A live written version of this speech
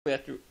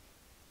After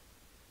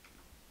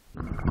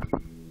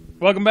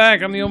Welcome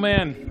back, I'm the old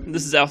man.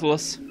 this is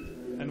Alphalus.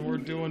 And we're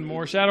doing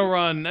more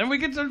Shadowrun, and we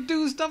get to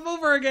do stuff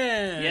over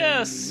again!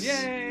 Yes!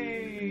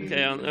 Yay!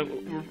 Okay,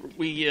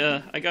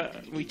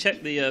 we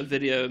checked the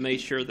video and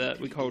made sure that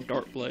we called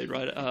Darkblade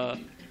right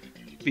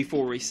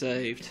before we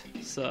saved.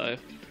 So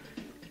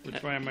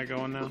Which way am I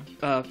going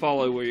now?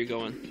 follow where you're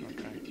going.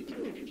 Okay.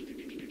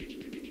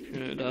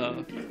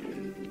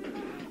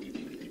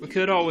 We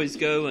could always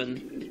go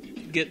and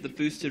get the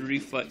boosted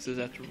reflexes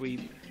after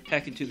we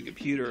hack into the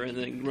computer and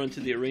then run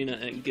to the arena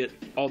and get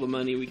all the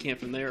money we can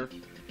from there.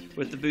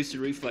 With the boosted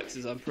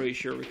reflexes, I'm pretty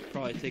sure we could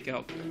probably take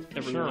out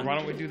everyone. Sure, why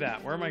don't we do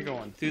that? Where am I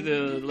going? Through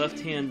the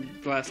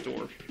left-hand glass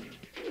door.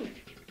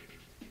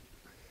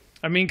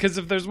 I mean, because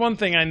if there's one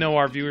thing I know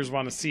our viewers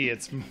want to see,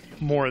 it's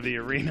more of the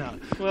arena.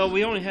 Well,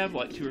 we only have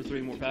like 2 or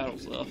 3 more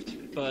battles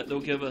left, but they'll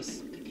give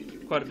us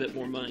quite a bit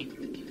more money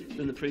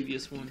than the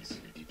previous ones.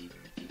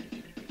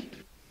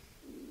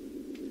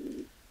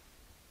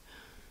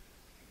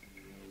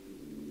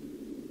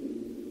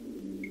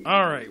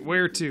 Alright,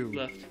 where to?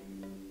 Left.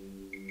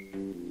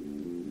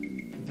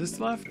 This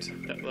left?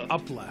 That left.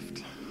 Up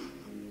left.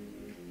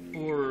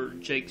 Or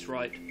Jake's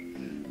right.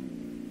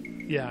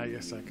 Yeah, I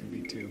guess that could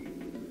be too.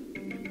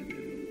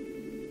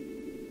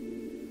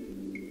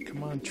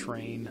 Come on,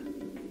 train.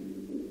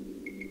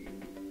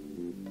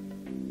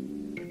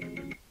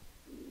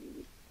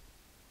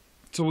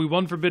 So we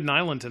won Forbidden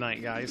Island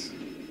tonight, guys.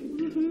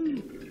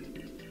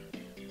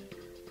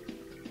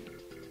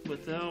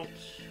 Without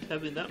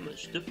having that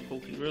much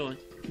difficulty, really.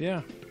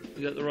 Yeah.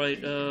 We got the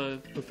right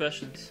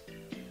professions.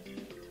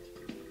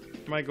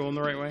 Am I going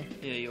the right way?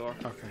 Yeah, you are.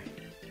 Okay.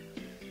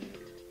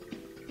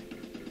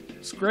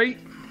 It's great.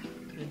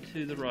 And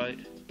to the right.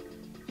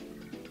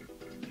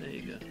 There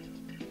you go.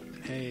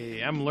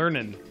 Hey, I'm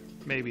learning.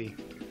 Maybe.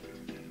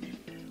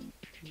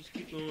 Just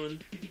keep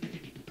going.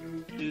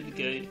 Through the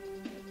gate.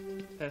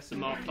 Past the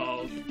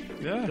Molotov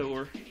Yeah.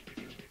 door.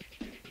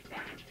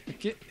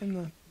 Get in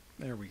the...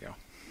 There we go.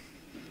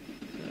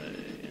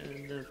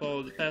 And then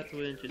follow the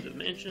pathway into the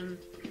mansion.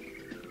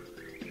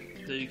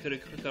 So you could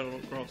have cut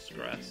across the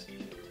grass.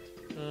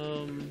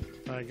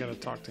 I gotta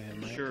talk to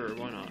him, right? Sure,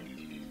 why not?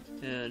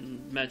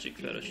 And magic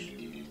fetish.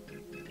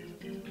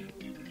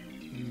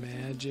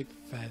 Magic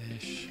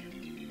fetish.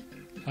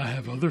 I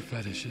have other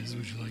fetishes.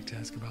 Would you like to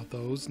ask about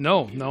those?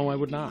 No, I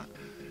would not.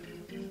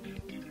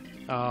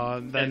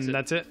 Then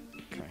that's it.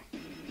 Okay.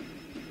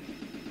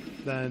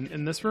 Then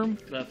in this room?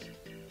 Left.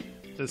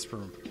 This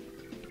room.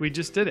 We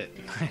just did it.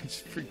 I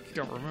just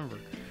don't remember.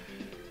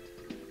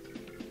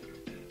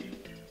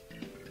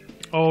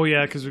 Oh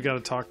yeah, because we got to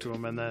talk to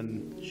him and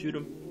then Shoot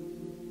him.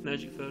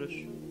 Magic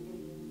fetish.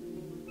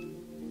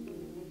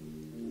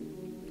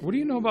 What do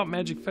you know about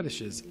magic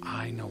fetishes?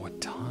 I know a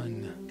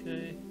ton.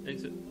 Okay,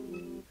 exit.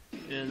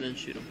 And then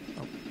shoot him.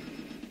 Oh.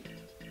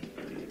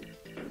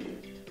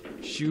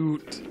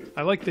 Shoot.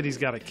 I like that he's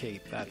got a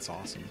cape. That's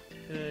awesome.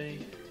 Okay.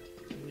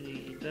 We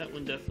need that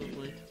one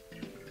definitely.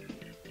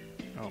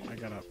 Oh, I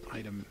got an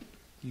item.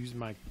 Use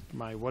my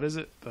what is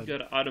it? You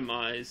gotta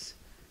itemize.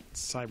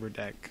 Cyber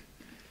deck.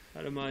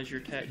 Itemize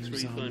your tax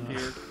Use on refund the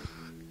here.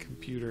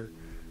 Computer.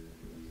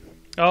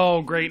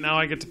 Oh, great. Now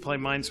I get to play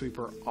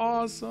Minesweeper.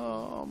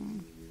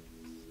 Awesome.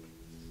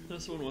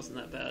 This one wasn't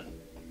that bad.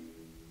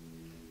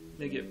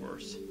 They get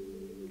worse.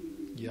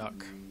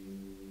 Yuck.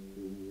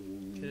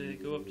 Okay,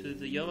 go up to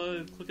the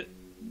yellow, click it.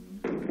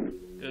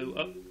 Go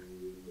up.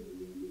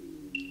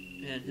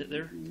 And hit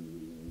there.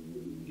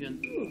 Again.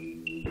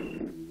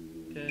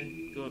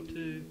 Okay, go up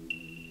 2.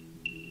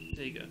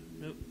 There you go.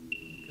 Nope.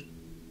 Okay.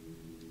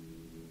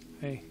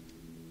 Hey,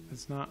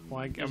 it's not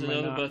like There's am I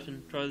another not...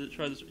 button. Try this.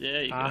 Yeah,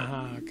 there you go.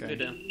 Okay. Go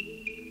down.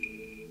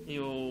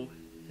 You'll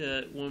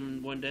hit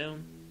one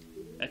down.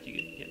 After you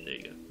get, yeah, there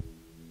you go.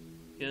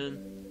 Again.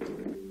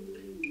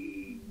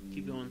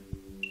 Keep going.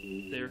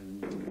 There.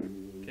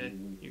 Okay,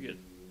 you're good.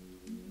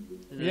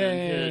 And then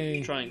Yay.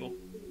 hit triangle.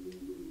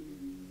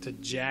 To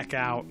jack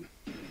out.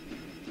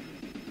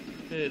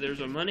 Okay,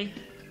 there's our money.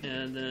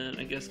 And then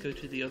I guess go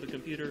to the other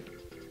computer.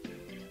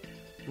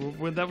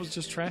 Well, that was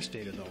just trash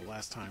data though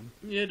last time.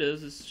 Yeah, it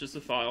is. It's just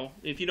a file.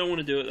 If you don't want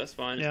to do it, that's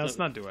fine. Yeah, let's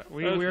not do it.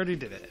 We already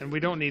did it, and we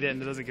don't need it,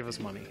 and it doesn't give us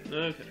money.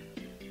 Okay.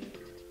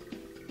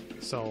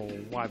 So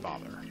why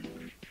bother?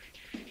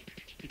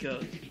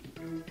 Because.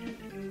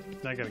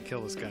 I gotta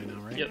kill this guy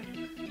now, right? Yep.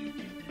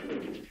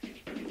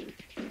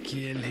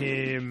 Kill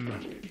him.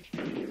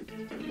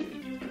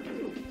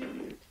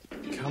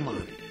 Come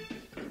on.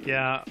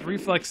 Yeah,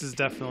 reflex is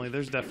definitely,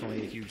 there's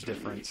definitely a huge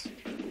difference.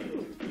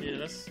 Yeah,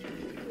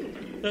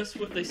 that's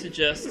what they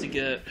suggest to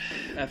get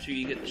after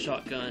you get the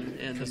shotgun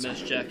and the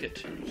mesh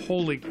jacket.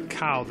 Holy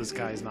cow, this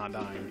guy's not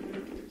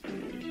dying.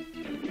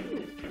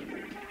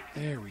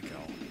 There we go.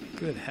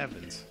 Good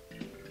heavens.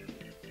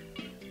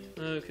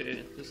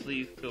 Okay, just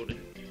leave building.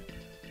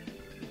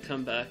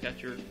 Come back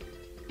after,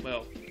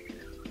 well,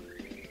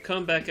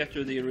 come back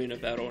after the arena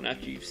battle and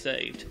after you've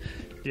saved.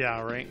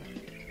 Yeah, right.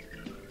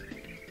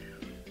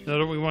 Now,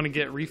 don't we want to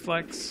get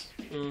reflex?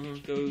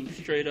 Go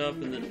straight up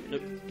and then,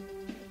 nope.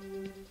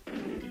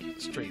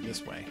 straight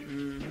this way.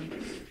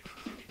 Mm-hmm.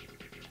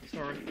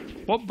 Sorry.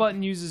 What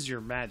button uses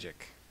your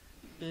magic?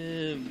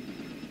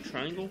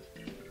 Triangle.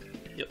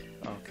 Yep.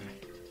 Okay.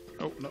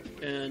 Oh, no.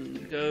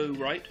 And go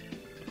right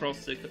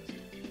across the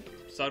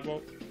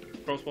sidewalk,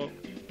 crosswalk.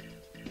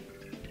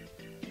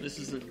 This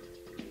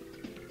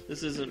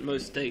isn't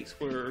most states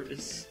where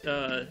it's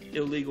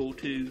illegal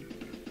to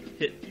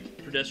hit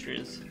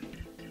pedestrians.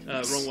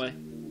 Wrong way.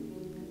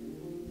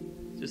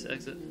 Just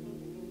exit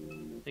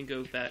and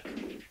go back.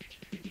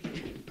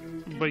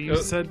 But you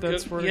said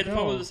that's where you to had to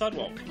follow the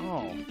sidewalk.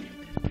 Oh.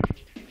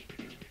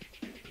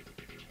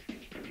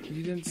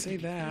 You didn't say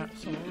that.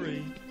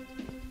 Sorry.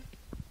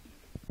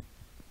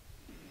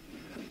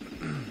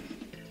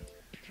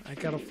 I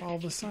gotta follow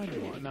the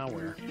sidewalk. Now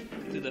where?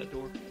 Through that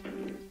door.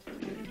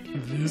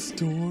 This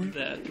door?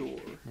 That door.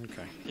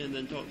 Okay. And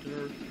then talk to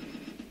her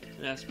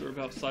and ask her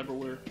about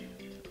cyberware.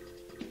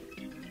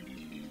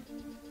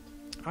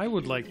 I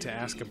would like to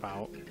ask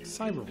about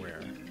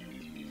cyberware.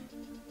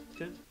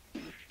 Okay.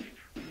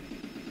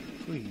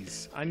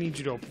 Please. I need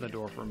you to open the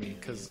door for me,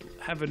 because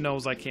heaven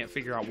knows I can't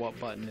figure out what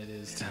button it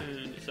is.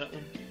 And is that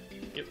one?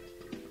 Yep.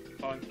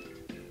 Fine.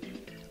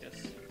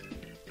 Yes.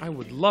 I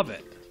would love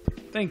it.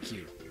 Thank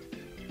you.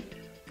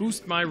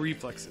 Boost my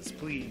reflexes,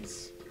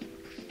 please.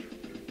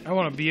 I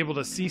want to be able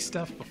to see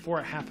stuff before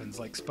it happens,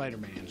 like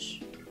Spider-Man.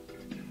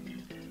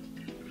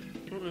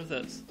 I don't know if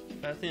that's...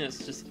 I think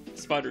that's just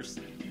Spider's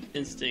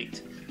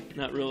instinct.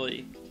 Not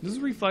really This is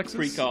reflexes.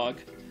 precog.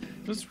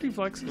 This is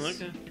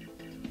reflexes. Okay.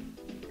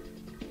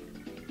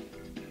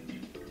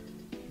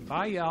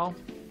 Bye, y'all.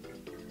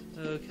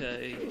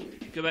 Okay.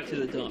 Go back to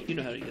the dump. You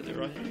know how to get there,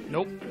 right?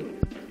 Nope.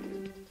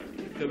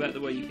 Go back the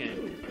way you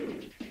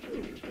came.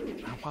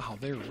 Oh, wow,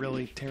 they're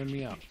really tearing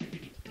me up.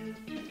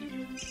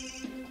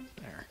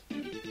 There.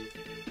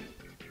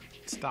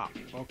 Stop.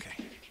 Okay.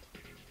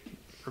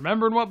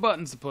 Remembering what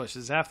buttons to push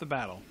is half the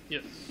battle.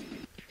 Yes.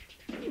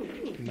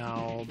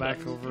 Now,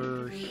 back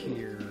over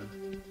here.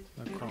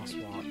 The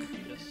crosswalk.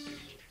 Yes.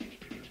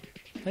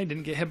 Hey,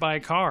 didn't get hit by a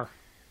car.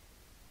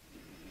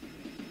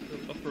 Go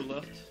upper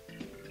left.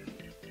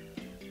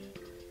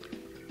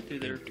 Do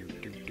there.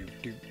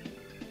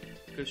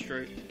 Go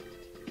straight.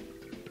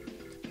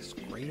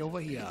 Straight over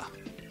here.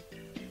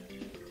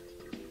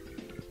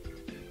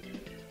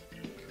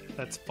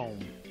 That's foam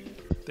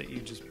that you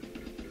just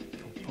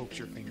poked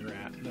your finger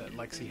at that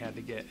Lexi had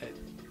to get at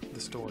the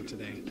store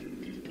today.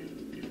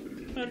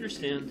 I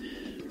understand.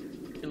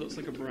 It looks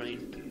like a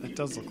brain. That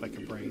does look like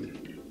a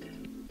brain.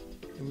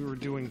 And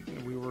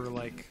we were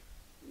like,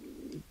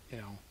 you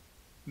know,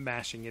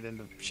 mashing it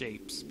into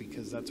shapes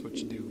because that's what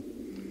you do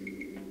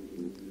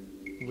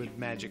with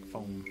magic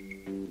foam.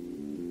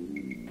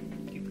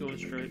 Keep going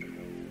straight.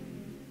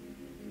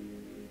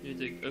 You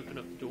need to open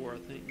up the door, I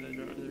think. That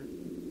right there.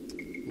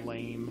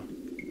 Lame.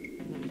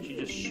 Why don't you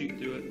just shoot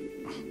through it?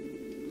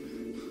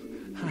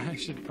 I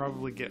should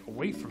probably get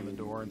away from the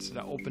door instead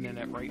of opening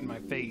it right in my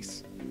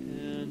face.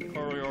 And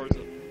car yards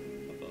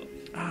above.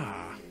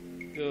 Ah.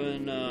 Go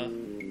and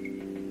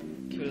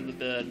go to the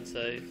bed and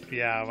save.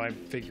 Yeah, I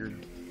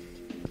figured.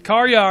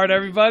 Car yard,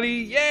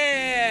 everybody!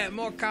 Yeah,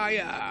 more car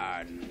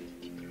yard.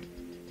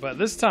 But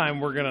this time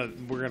we're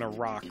gonna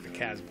rock the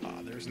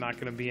Casbah. There's not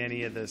gonna be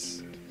any of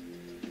this.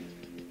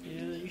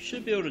 Yeah, you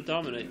should be able to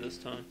dominate this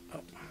time.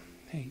 Oh,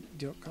 hey,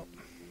 go.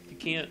 If you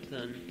can't,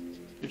 then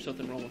there's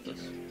something wrong with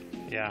us.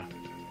 Yeah.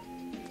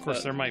 Of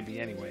course, there might be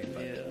anyway.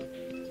 But... Yeah.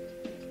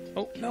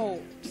 Oh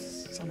no,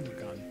 son of a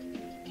gun.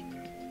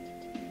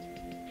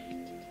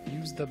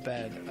 Use the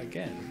bed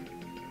again,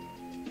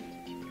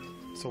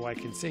 so I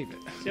can save it.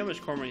 See how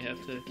much karma you have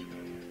to.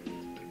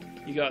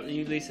 You at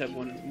least have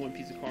one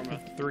piece of karma.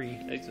 3.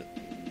 Exit.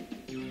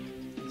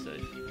 And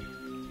save.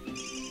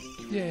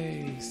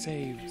 Yay,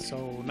 saved.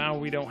 So now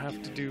we don't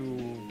have to do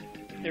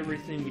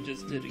Everything we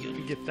just did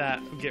again.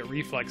 get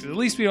reflexes. At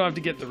least we don't have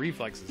to get the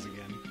reflexes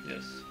again.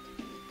 Yes.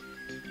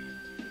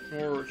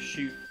 Or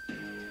shoot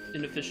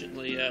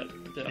inefficiently at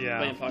the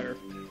vampire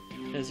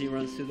as he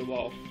runs through the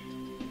wall.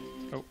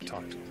 Oh,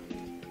 talk to him.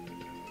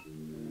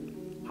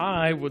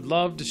 I would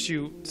love to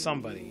shoot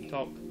somebody.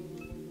 Talk.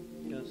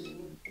 Yes.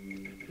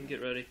 And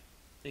get ready.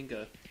 And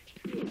go.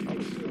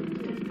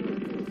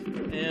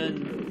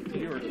 And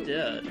you're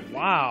dead.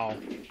 Wow.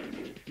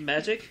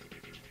 Magic?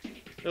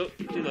 Oh,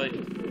 too late.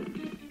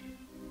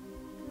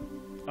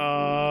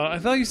 I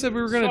thought you said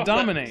we were going to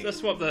dominate. Let's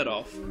swap that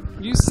off.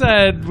 You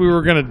said we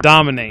were going to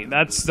dominate.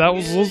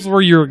 Those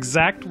were your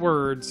exact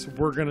words.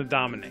 We're going to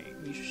dominate.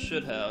 You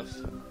should have.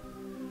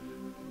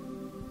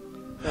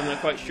 I'm not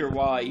quite sure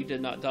why you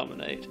did not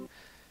dominate.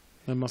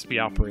 That must be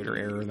operator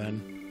error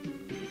then.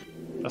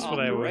 That's what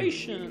I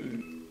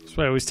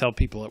always tell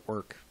people at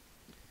work.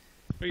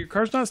 Oh, your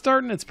car's not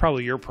starting? It's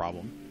probably your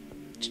problem.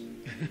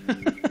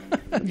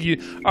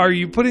 Are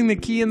you putting the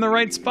key in the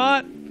right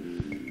spot?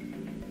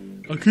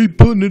 I keep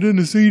putting it in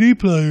the CD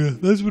player.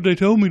 That's what they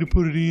told me to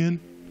put it in.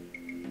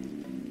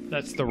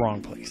 That's the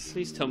wrong place.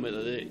 Please tell me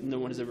that no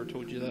one has ever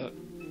told you that.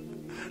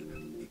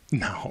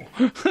 No.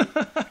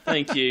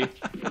 Thank you.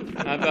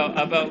 I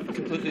about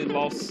completely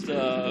lost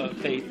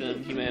faith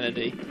in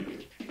humanity.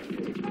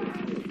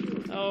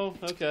 Oh,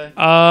 okay.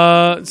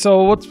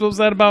 So what was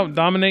that about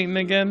dominating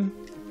again?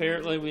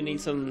 Apparently, we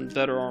need some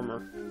better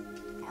armor.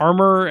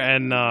 Armor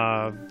and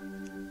More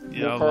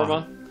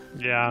karma.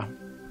 Yeah.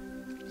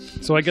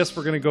 So I guess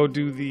we're gonna go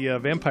do the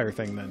vampire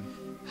thing then.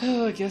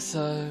 Oh, I guess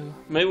so.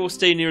 Maybe we'll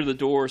stay near the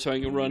door so I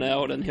can run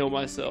out and heal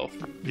myself.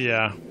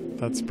 Yeah,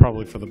 that's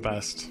probably for the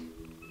best.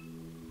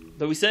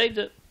 But we saved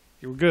it.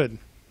 You were good.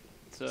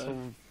 So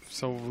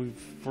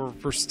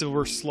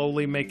we're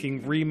slowly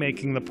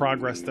remaking the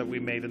progress that we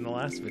made in the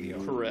last video.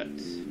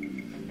 correct.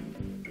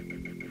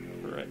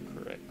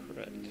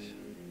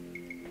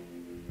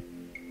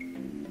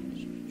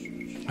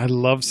 I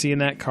love seeing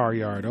that car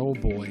yard. Oh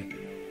boy,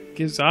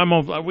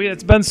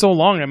 it's been so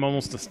long. I'm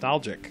almost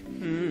nostalgic.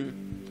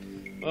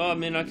 Well, I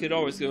mean, I could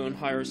always go and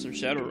hire some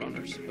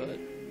Shadowrunners, but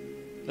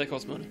that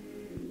costs money.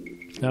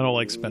 I don't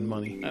like spend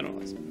money. I don't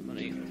like spending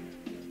money either.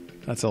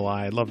 That's a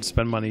lie. I'd love to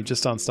spend money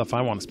just on stuff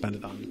I want to spend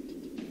it on.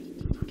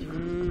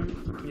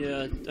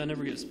 Yeah, I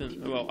never get to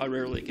spend. Well, I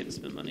rarely get to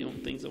spend money on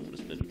things I want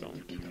to spend it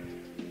on.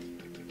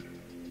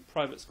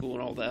 Private school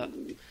and all that.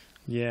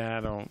 Yeah,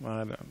 I don't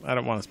want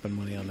to spend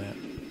money on that.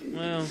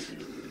 Well,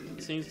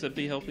 it seems to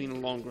be helping in the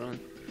long run.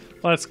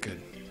 Well, that's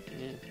good.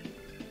 Yeah.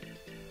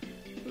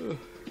 Ugh.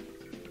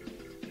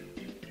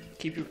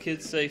 Keep your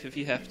kids safe if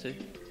you have to.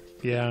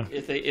 Yeah.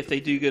 If they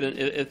do good,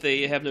 if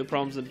they have no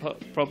problems in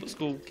public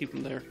school, keep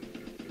them there.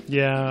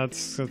 Yeah,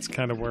 that's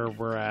kind of where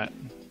we're at.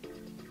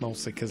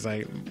 Mostly because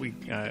we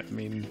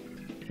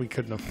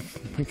couldn't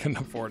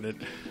afford it.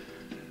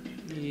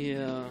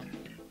 Yeah.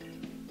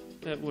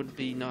 That would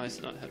be nice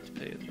not have to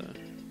pay it though.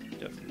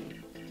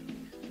 Definitely.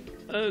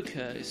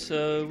 Okay,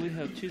 so we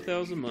have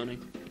 2,000 money.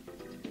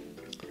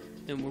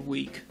 And we're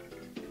weak.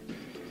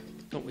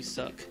 Don't we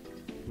suck?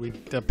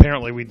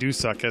 Apparently we do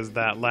suck, as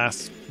that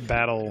last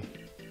battle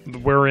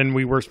wherein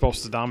we were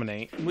supposed to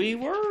dominate. We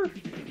were.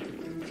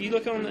 If you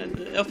look on the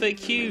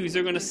FAQs,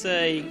 they're going to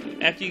say,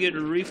 after you get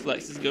the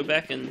reflexes, go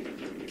back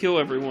and kill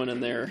everyone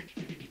in there.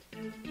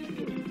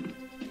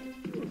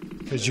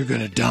 Because you're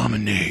going to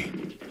dominate.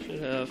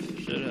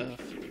 Should have.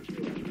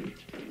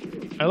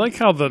 I like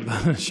how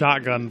the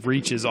shotgun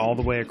reaches all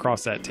the way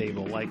across that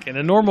table. Like, in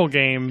a normal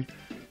game,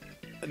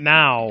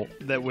 now,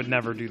 that would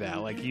never do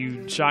that. Like,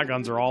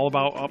 shotguns are all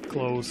about up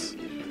close.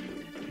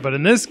 But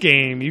in this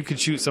game, you could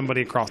shoot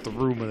somebody across the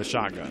room with a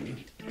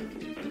shotgun.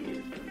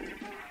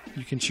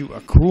 You can shoot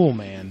a cruel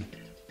man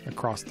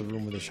across the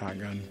room with a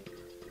shotgun.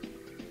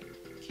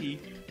 Key.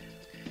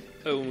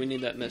 Oh, we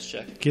need that mess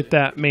check. Get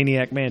that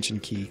Maniac Mansion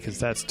key, because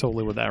that's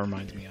totally what that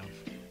reminds me of.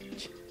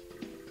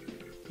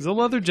 Is the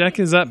leather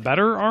jacket, is that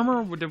better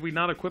armor? Did we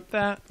not equip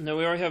that? No,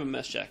 we already have a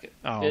mess jacket.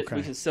 Oh, okay.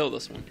 We can sell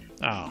this one.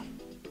 Oh.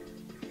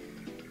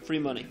 Free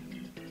money.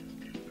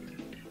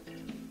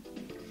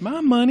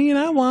 My money and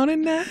I want it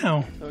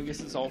now. So I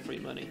guess it's all free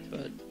money,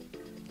 but,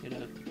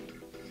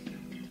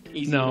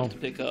 easy enough to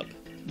pick up.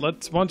 Why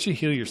don't you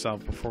heal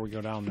yourself before we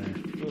go down there?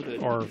 Will do.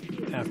 Or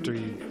after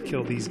you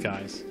kill these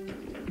guys.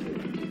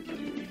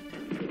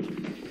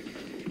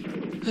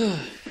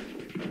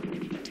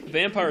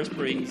 Vampire is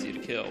pretty easy to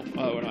kill.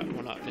 Oh, we're not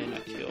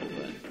kill,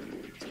 but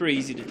it's pretty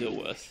easy to deal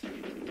with.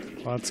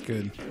 Well, that's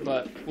good.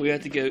 But we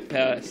have to go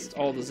past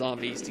all the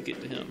zombies to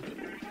get to him.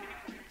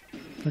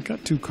 I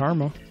got 2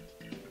 karma.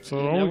 So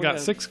I only got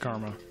 6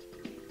 karma.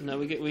 No,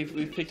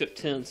 we've picked up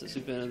 10 since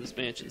we've been in this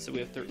mansion, so we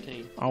have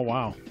 13. Oh,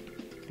 wow.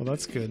 Well,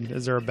 that's good.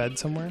 Is there a bed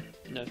somewhere?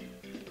 No.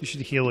 You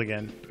should heal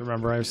again.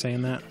 Remember I was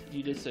saying that?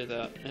 You did say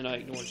that, and I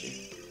ignored you.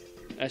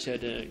 Actually, I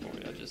didn't ignore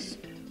you. I just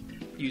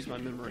used my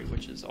memory,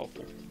 which is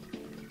awful.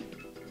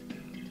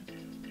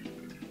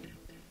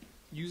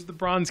 Use the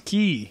bronze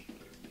key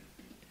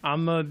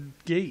on the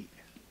gate.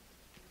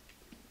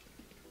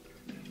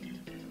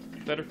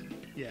 Better?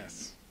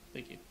 Yes.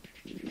 Thank you.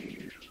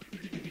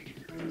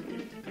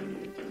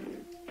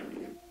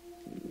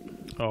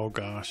 Oh,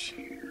 gosh.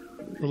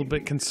 A little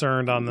bit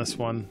concerned on this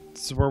one.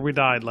 This is where we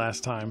died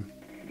last time.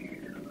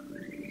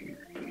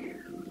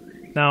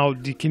 Now,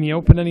 can you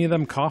open any of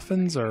them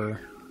coffins, or?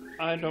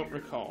 I don't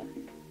recall.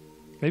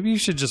 Maybe you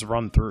should just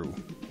run through,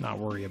 not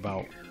worry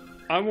about.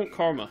 I want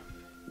karma.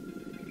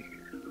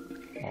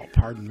 Well,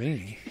 pardon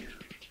me.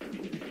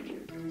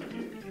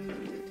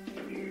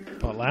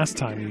 But last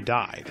time you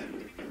died.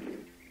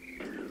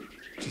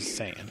 Just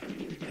saying.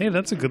 Hey,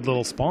 that's a good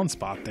little spawn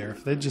spot there.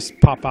 If they just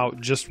pop out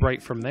just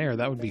right from there,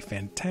 that would be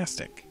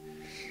fantastic.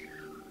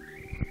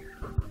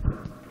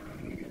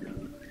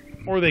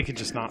 Or they could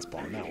just not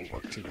spawn. That would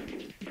work too.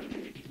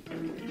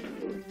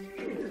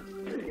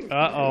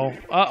 Uh-oh.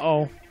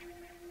 Uh-oh.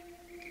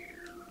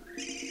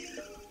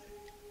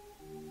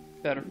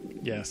 Better.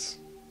 Yes.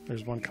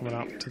 There's one coming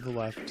out to the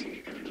left.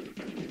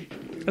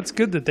 That's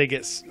good that they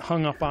get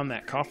hung up on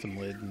that coffin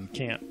lid and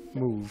can't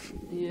move.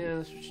 Yeah,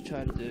 that's what you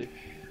try to do.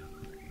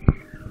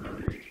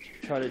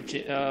 Try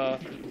to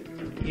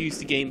use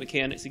the game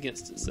mechanics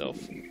against itself.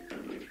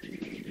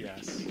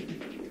 Yes.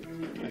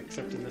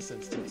 Except in this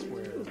instance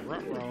where...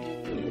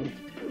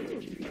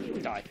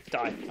 Die.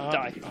 Die.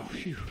 Oh,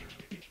 phew.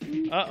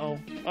 Uh-oh.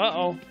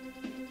 Uh-oh.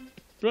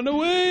 Run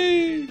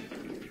away!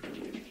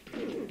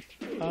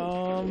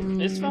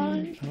 It's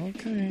fine.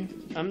 Okay.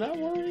 I'm not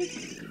worried.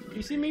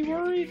 You see me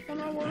worried? I'm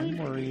not worried.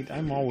 I'm worried.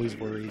 I'm always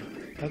worried.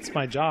 That's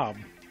my job,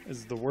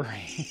 is the worry.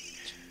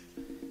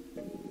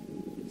 I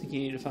think you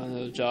need to find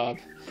another job.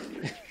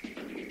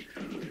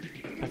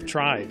 I've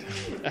tried.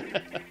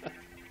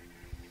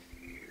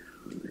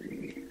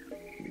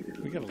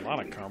 We got a lot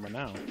of karma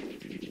now.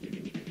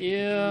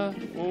 Yeah,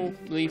 we'll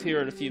leave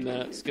here in a few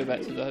minutes, go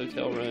back to the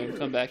hotel room,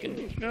 come back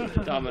and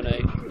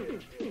dominate.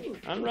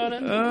 I'm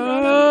running.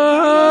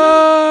 Oh,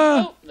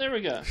 there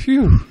we go.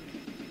 Phew.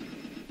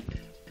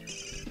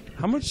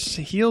 How much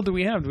heal do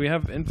we have? Do we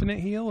have infinite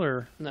heal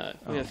or? No,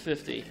 we have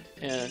 50,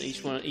 and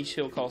each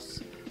heal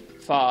costs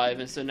 5,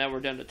 and so now we're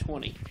down to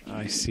 20.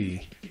 I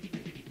see.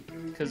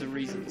 Because of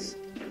reasons.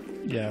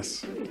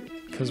 Yes,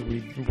 because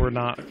we're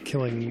not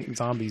killing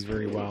zombies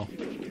very well.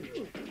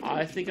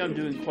 I think I'm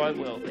doing quite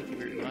well, thank you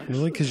very much.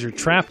 Really? Because you're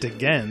trapped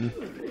again.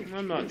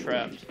 I'm not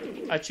trapped.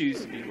 I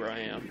choose to be where I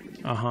am.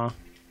 Uh-huh.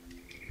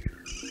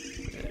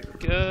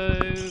 Go,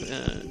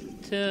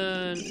 and 10,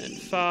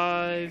 and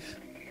 5.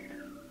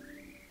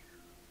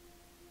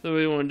 So what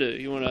do you want to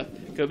do? You want to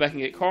go back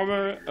and get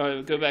karma,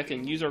 or go back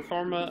and use our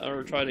karma,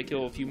 or try to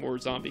kill a few more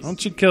zombies? Why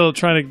don't you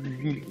try to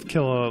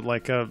kill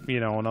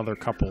another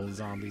couple of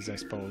zombies, I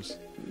suppose.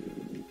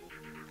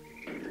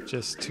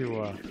 Just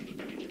to,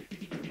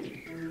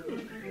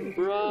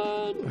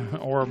 Run.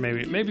 Or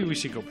maybe we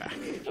should go back.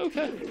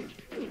 Okay.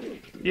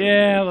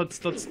 Yeah, let's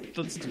do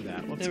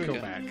that. Let's There we go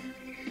go. back.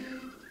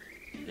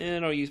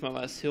 And I'll use my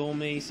last heal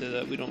me so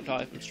that we don't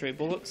die from stray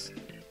bullets.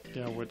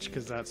 Yeah,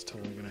 because that's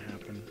totally gonna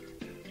happen.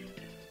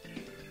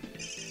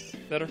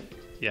 Better?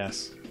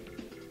 Yes.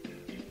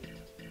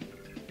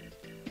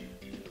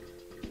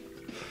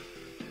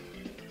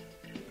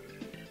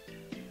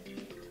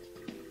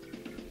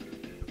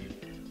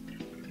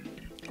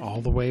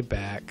 All the way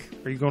back.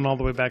 Are you going all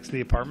the way back to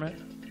the apartment?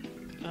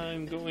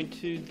 I'm going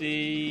to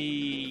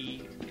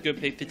go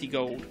pay 50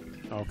 gold.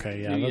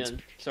 Okay, yeah, New that's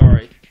yen.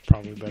 Sorry.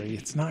 probably better.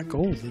 It's not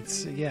gold.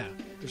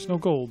 There's no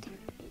gold.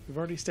 We've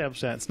already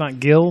established that. It's not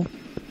gil.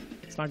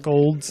 It's not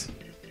golds.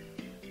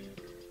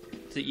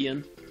 Is it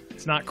yen?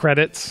 It's not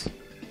credits.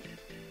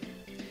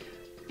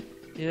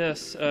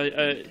 Yes.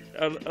 I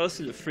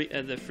listened to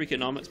the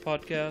Freakonomics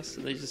podcast,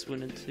 and they just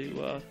went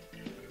into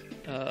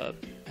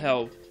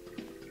how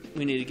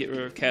we need to get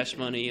rid of cash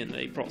money, and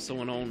they brought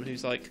someone on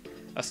who's like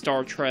a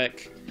Star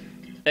Trek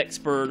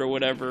expert or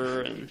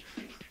whatever, and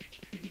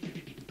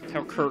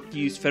how Kirk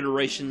used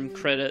Federation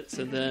credits,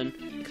 and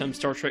then come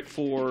Star Trek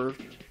 4,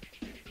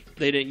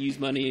 they didn't use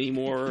money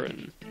anymore,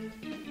 and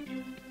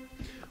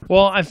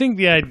Well, I think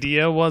the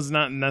idea was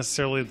not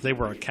necessarily that they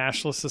were a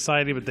cashless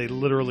society, but they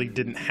literally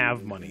didn't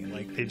have money.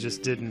 Like, they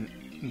just didn't.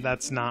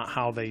 That's not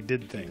how they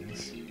did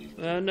things.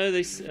 I know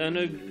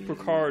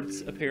Picard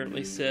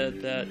apparently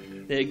said that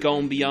they had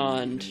gone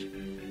beyond.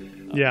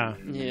 Yeah.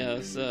 Yeah,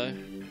 so,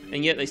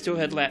 and yet they still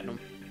had Latinum.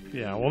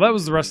 Yeah, well, that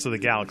was the rest of the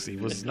galaxy,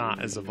 was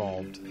not as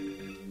evolved.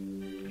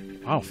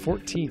 Wow,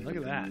 14. Look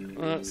at that.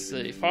 Let's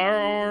see.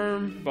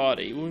 Firearm,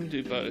 body. We can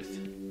do both.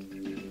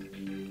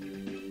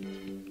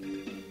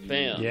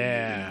 Bam.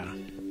 Yeah.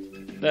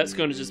 That's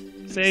going to just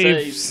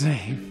Save.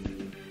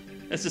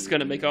 That's just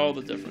going to make all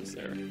the difference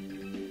there.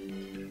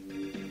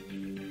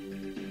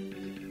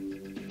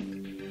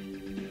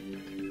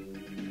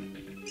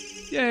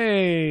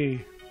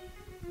 Yay!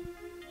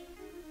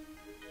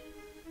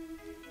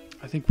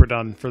 I think we're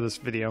done for this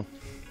video.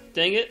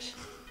 Dang it.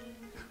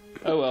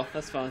 Oh well,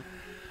 that's fine.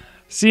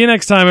 See you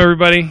next time,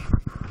 everybody.